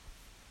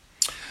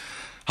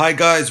Hi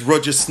guys,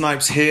 Roger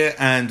Snipes here,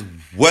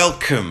 and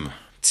welcome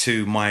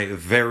to my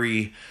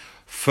very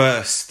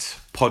first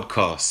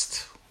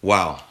podcast.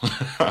 Wow.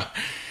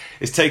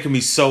 It's taken me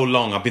so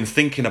long. I've been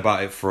thinking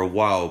about it for a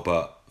while,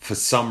 but for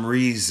some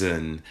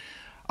reason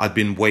I've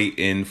been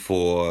waiting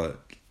for,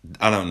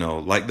 I don't know,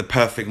 like the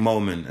perfect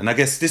moment. And I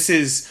guess this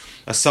is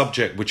a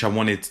subject which I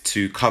wanted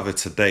to cover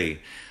today.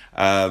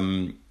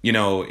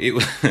 It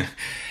was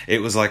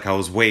it was like I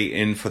was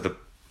waiting for the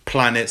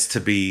planets to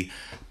be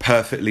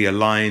perfectly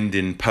aligned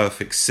in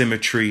perfect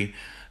symmetry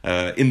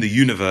in the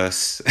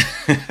universe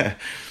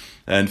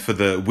and for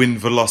the wind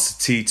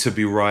velocity to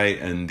be right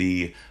and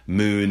the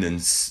moon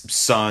and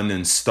sun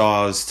and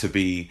stars to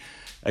be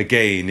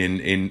again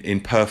in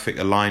perfect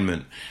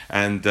alignment.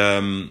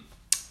 And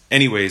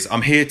anyways,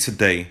 I'm here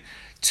today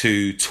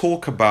to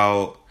talk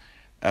about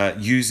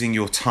using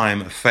your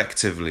time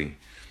effectively.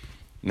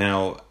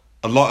 Now,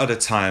 a lot of the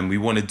time we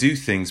want to do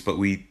things, but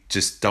we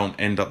just don't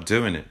end up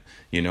doing it.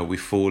 You know, we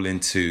fall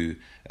into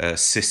a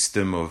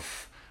system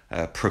of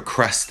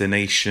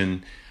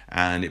procrastination,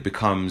 and it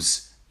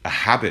becomes a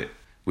habit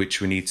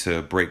which we need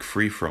to break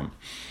free from.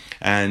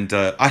 And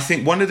I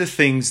think one of the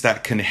things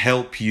that can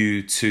help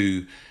you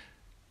to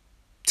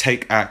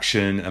take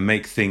action and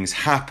make things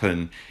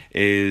happen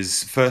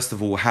is, first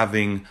of all,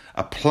 having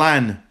a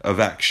plan of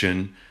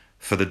action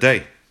for the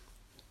day.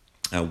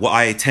 What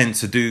I tend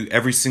to do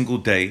every single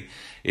day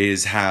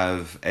is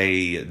have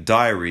a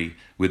diary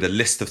with a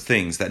list of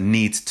things that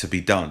need to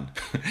be done.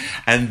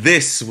 And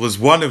this was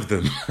one of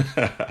them.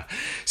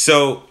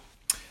 So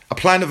a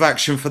plan of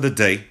action for the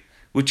day,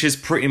 which is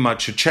pretty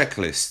much a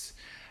checklist.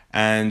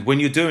 And when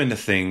you're doing the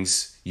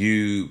things,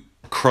 you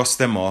cross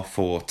them off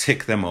or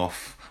tick them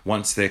off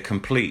once they're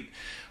complete.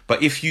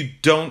 But if you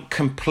don't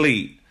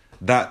complete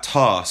that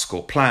task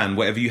or plan,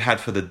 whatever you had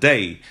for the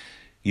day,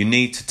 you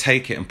need to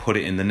take it and put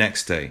it in the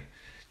next day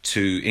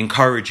to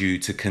encourage you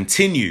to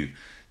continue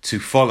to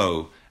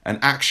follow an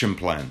action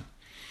plan.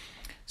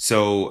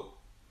 So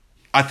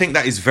I think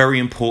that is very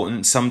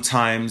important.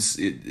 Sometimes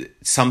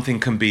something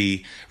can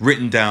be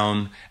written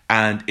down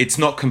and it's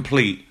not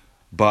complete,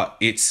 but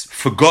it's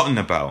forgotten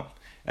about.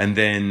 And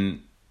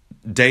then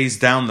days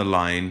down the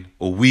line,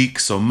 or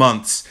weeks or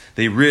months,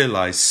 they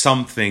realize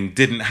something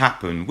didn't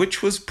happen,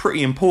 which was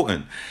pretty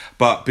important.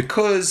 But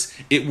because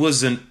it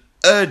wasn't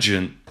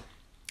urgent,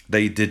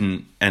 they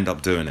didn't end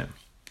up doing it.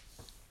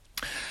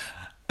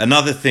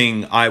 Another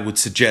thing I would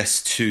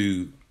suggest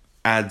to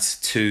add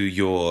to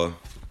your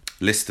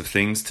list of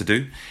things to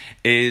do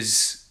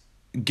is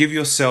give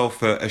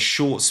yourself a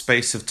short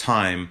space of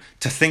time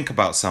to think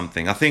about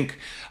something. I think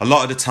a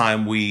lot of the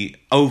time we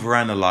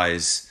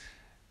overanalyze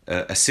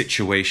a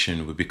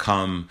situation. We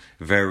become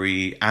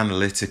very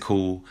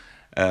analytical.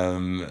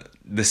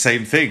 The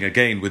same thing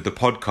again with the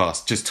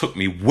podcast. Just took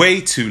me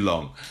way too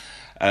long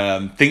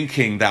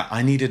thinking that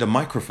I needed a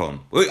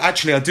microphone. Well,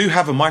 actually, I do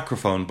have a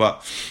microphone,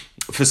 but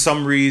for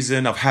some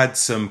reason, I've had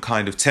some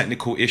kind of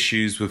technical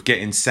issues with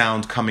getting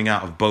sound coming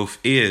out of both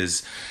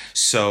ears.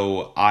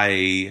 So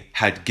I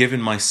had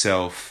given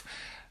myself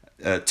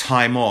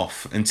time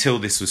off until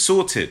this was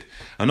sorted.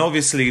 And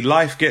obviously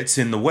life gets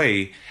in the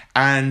way,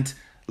 and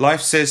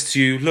life says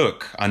to you,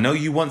 look, I know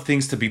you want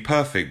things to be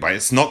perfect, but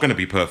it's not going to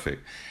be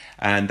perfect.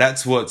 And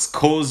that's what's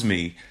caused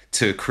me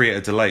to create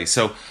a delay.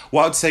 So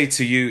what I'd say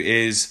to you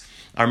is,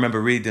 I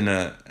remember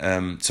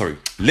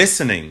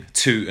listening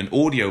to an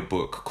audio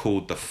book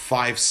called The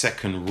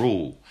 5-Second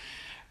Rule.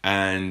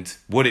 And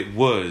what it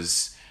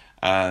was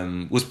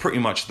pretty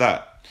much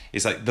that.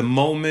 It's like the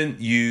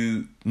moment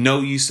you know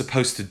you're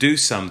supposed to do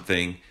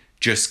something,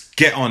 just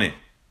get on it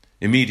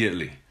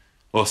immediately.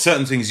 Or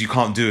certain things you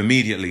can't do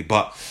immediately,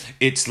 but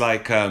it's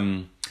like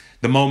the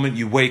moment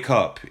you wake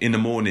up in the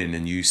morning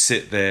and you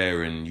sit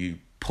there and you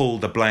pull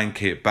the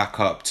blanket back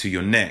up to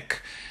your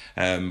neck,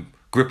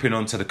 gripping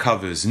onto the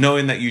covers,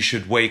 knowing that you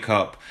should wake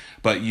up,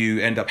 but you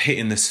end up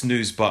hitting the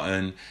snooze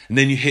button, and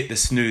then you hit the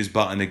snooze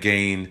button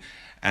again,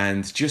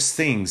 and just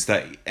things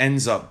that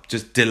ends up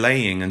just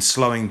delaying and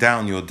slowing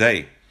down your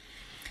day.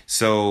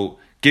 So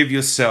give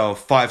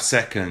yourself 5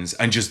 seconds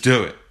and just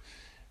do it.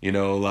 You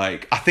know,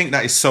 like, I think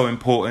that is so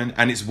important,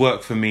 and it's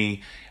worked for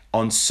me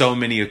on so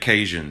many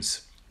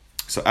occasions.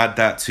 So add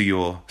that to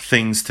your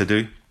things to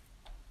do.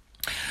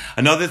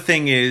 Another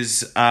thing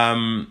is,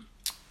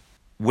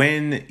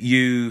 when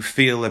you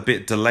feel a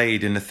bit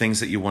delayed in the things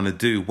that you want to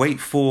do, wait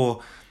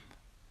for,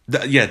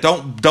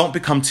 don't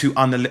become too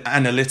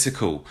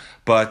analytical,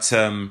 but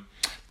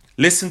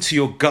listen to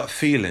your gut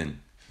feeling.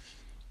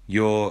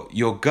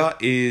 Your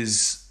gut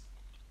is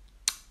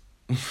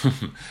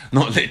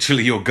not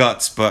literally your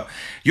guts, but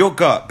your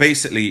gut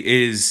basically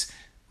is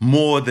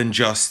more than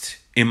just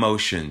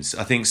emotions.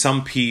 I think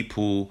some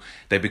people,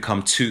 they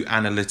become too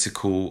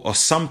analytical, or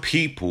some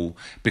people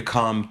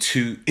become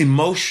too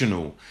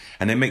emotional,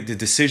 and they make the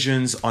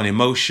decisions on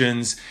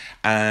emotions,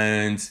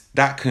 and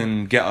that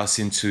can get us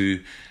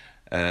into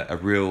a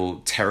real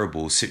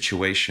terrible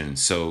situation.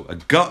 So a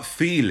gut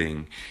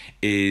feeling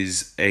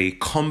is a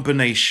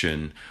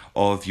combination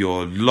of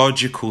your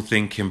logical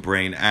thinking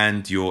brain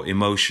and your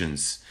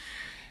emotions.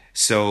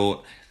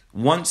 So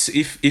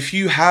if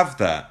you have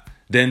that,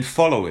 then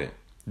follow it.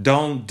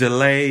 Don't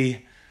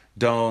delay,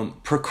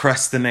 don't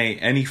procrastinate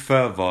any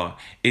further.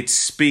 It's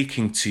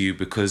speaking to you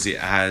because it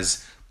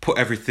has put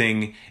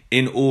everything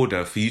in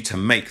order for you to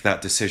make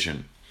that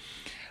decision.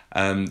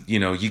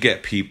 You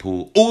get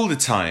people all the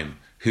time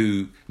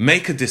who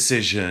make a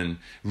decision,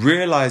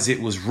 realize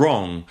it was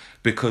wrong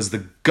because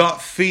the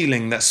gut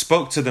feeling that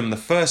spoke to them the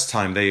first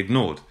time they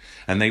ignored,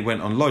 and they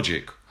went on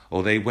logic,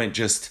 or they went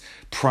just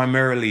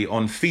primarily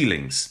on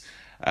feelings.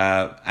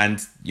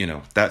 And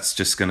that's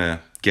just going to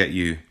get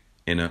you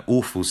in an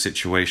awful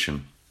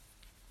situation.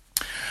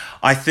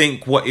 I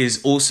think what is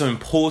also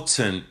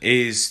important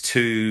is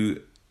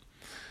to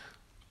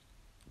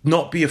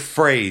not be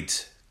afraid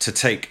to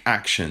take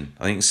action.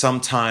 I think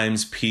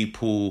sometimes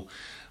people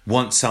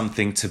want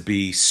something to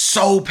be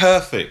so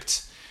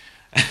perfect.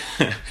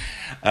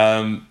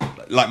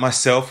 Like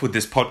myself with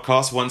this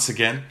podcast, once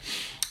again,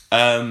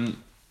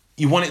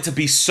 you want it to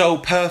be so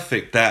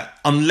perfect that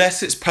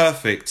unless it's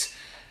perfect,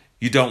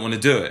 you don't want to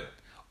do it.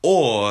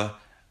 Or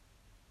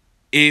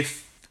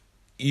if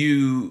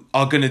you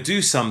are going to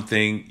do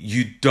something,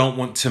 you don't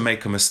want to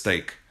make a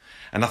mistake.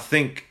 And I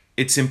think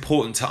it's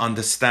important to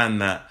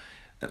understand that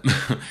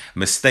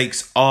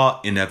mistakes are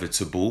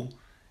inevitable,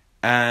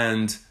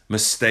 and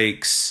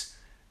mistakes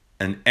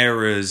and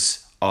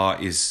errors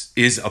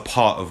is a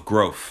part of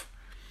growth.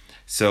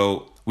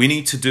 So we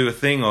need to do a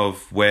thing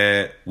of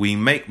where we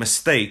make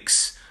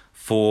mistakes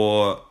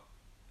for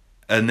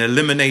an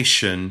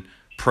elimination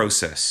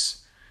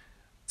process.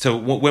 So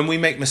when we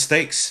make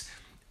mistakes,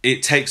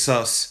 it takes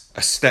us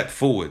a step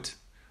forward.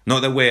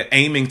 Not that we're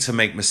aiming to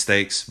make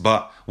mistakes,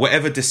 but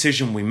whatever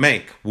decision we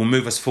make will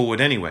move us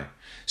forward anyway.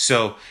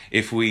 So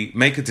if we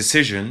make a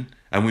decision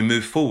and we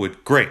move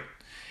forward, great.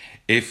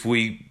 If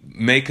we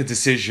make a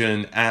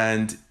decision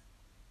and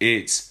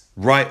it's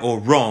right or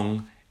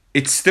wrong,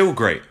 it's still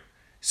great.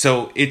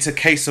 So it's a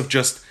case of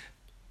just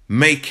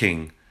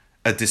making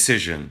a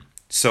decision.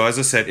 So as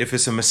I said, if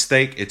it's a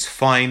mistake, it's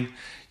fine.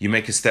 You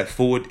make a step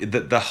forward.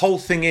 The whole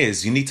thing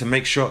is you need to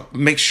make sure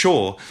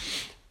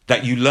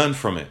that you learn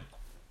from it.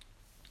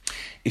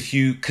 If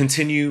you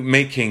continue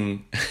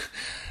making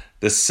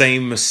the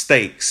same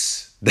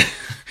mistakes,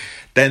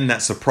 then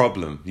that's a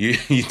problem.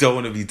 You don't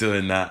want to be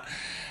doing that.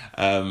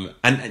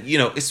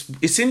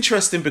 It's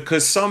interesting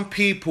because some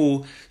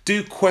people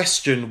do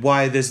question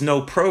why there's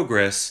no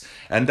progress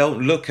and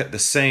don't look at the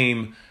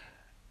same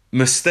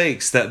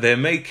mistakes that they're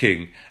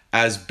making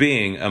as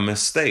being a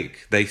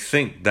mistake. They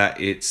think that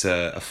it's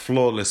a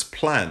flawless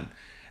plan,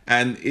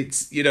 and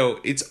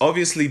it's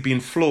obviously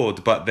been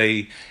flawed, but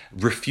they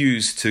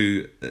refuse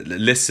to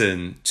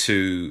listen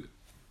to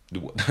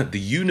the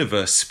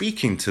universe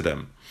speaking to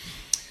them.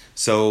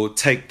 So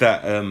take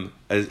that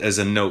as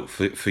a note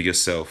for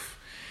yourself.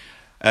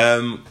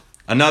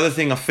 Another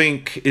thing I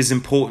think is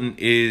important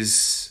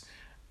is,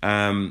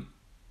 time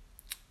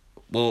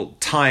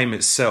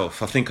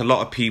itself. I think a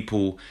lot of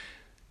people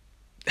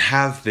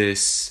have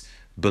this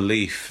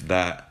belief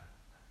that,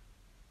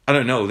 I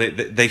don't know,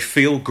 they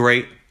feel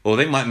great, or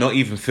they might not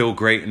even feel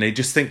great, and they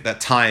just think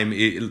that time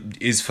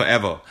is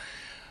forever,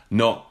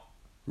 not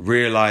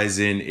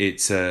realizing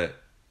it's a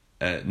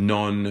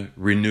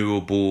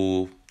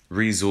non-renewable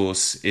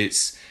resource.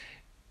 It's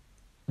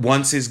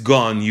once it's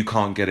gone, you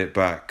can't get it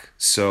back.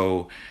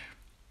 So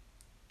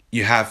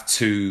you have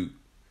to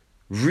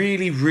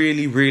really,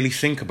 really, really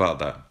think about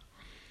that.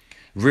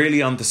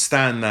 Really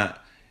understand that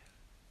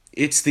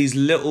it's these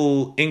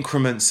little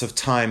increments of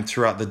time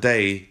throughout the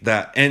day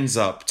that ends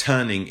up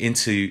turning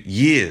into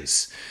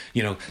years.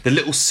 The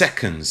little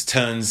seconds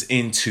turns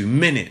into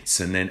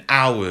minutes, and then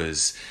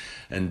hours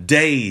and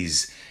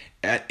days.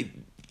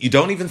 You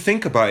don't even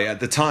think about it at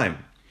the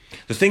time.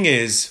 The thing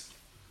is,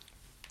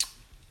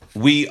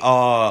 we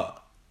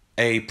are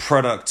a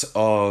product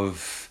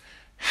of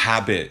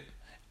habit,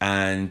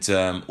 and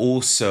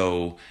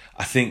also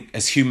I think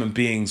as human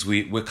beings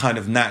we're kind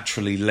of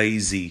naturally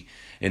lazy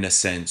in a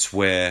sense,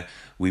 where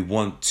we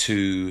want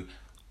to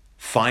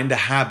find a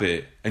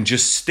habit and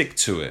just stick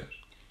to it.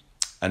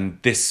 And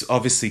this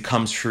obviously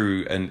comes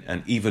through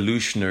an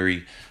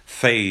evolutionary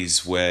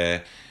phase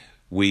where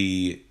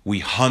we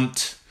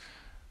hunt,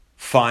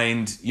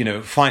 find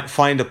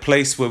a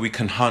place where we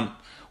can hunt.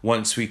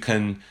 Once we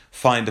can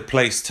find a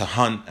place to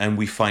hunt and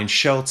we find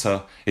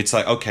shelter, it's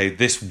like, okay,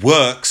 this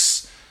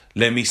works,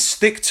 let me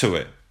stick to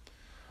it.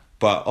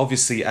 But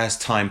obviously as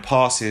time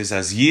passes,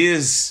 as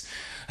years,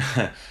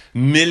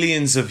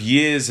 millions of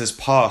years has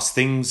passed,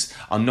 things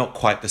are not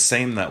quite the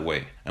same that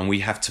way. And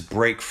we have to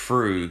break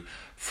through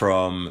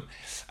from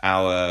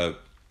our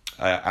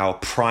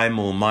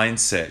primal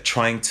mindset,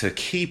 trying to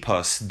keep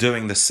us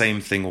doing the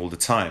same thing all the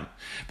time.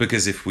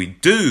 Because if we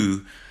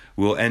do,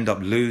 we'll end up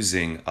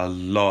losing a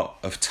lot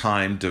of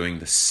time doing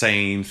the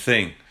same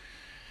thing.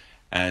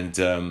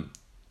 And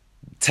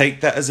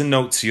take that as a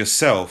note to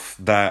yourself,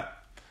 that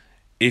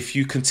if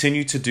you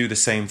continue to do the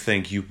same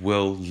thing, you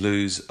will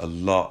lose a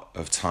lot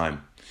of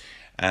time.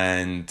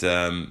 And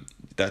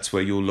that's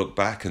where you'll look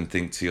back and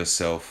think to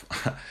yourself,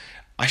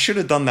 I should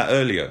have done that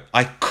earlier.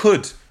 I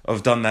could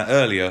have done that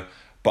earlier,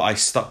 but I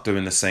stuck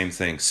doing the same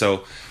thing.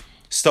 So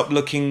stop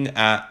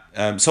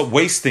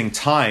wasting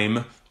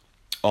time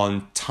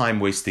on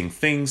time-wasting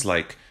things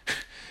like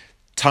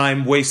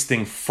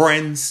time-wasting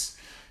friends,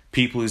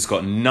 people who's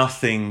got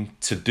nothing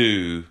to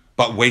do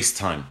but waste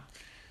time.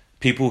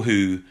 People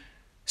who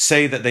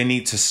say that they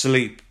need to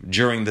sleep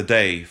during the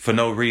day for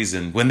no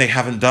reason when they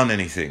haven't done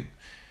anything.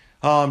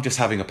 Oh, I'm just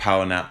having a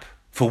power nap.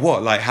 For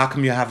what? Like, how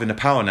come you're having a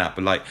power nap?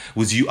 But like,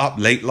 was you up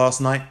late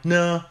last night?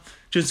 No,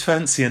 just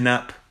fancy a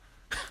nap.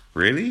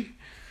 Really?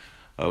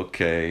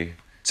 Okay.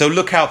 So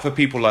look out for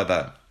people like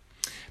that.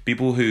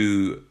 People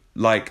who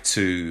like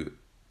to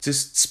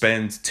just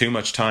spend too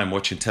much time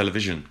watching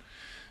television.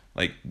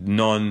 Like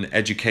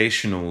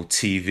non-educational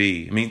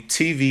TV. I mean,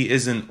 TV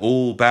isn't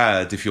all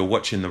bad if you're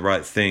watching the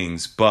right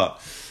things, but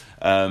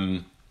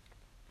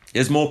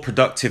there's more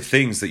productive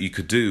things that you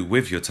could do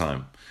with your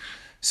time.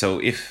 So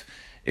if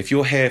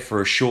you're here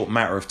for a short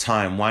matter of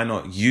time, why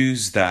not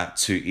use that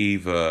to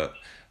either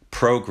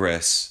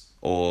progress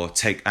or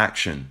take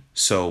action?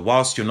 So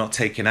whilst you're not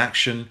taking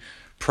action,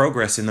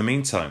 progress in the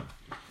meantime.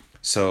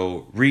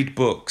 So read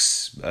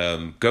books,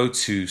 go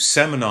to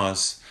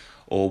seminars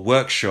or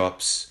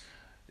workshops.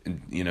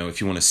 You know,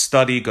 if you want to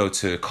study, go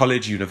to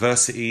college,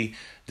 university,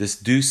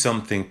 just do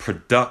something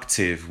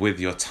productive with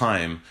your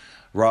time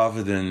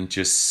rather than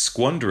just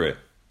squander it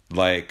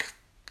like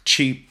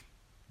cheap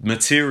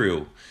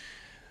material.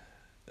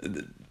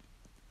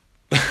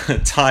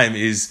 Time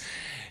is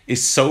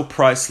so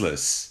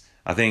priceless.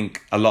 I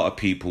think a lot of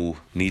people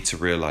need to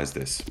realize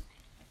this.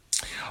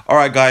 All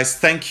right, guys,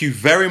 thank you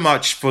very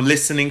much for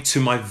listening to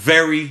my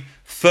very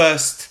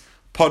first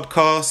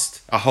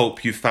podcast. I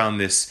hope you found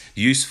this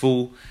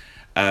useful.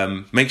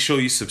 Make sure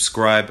you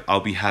subscribe.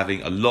 I'll be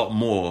having a lot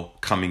more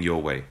coming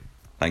your way.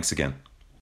 Thanks again.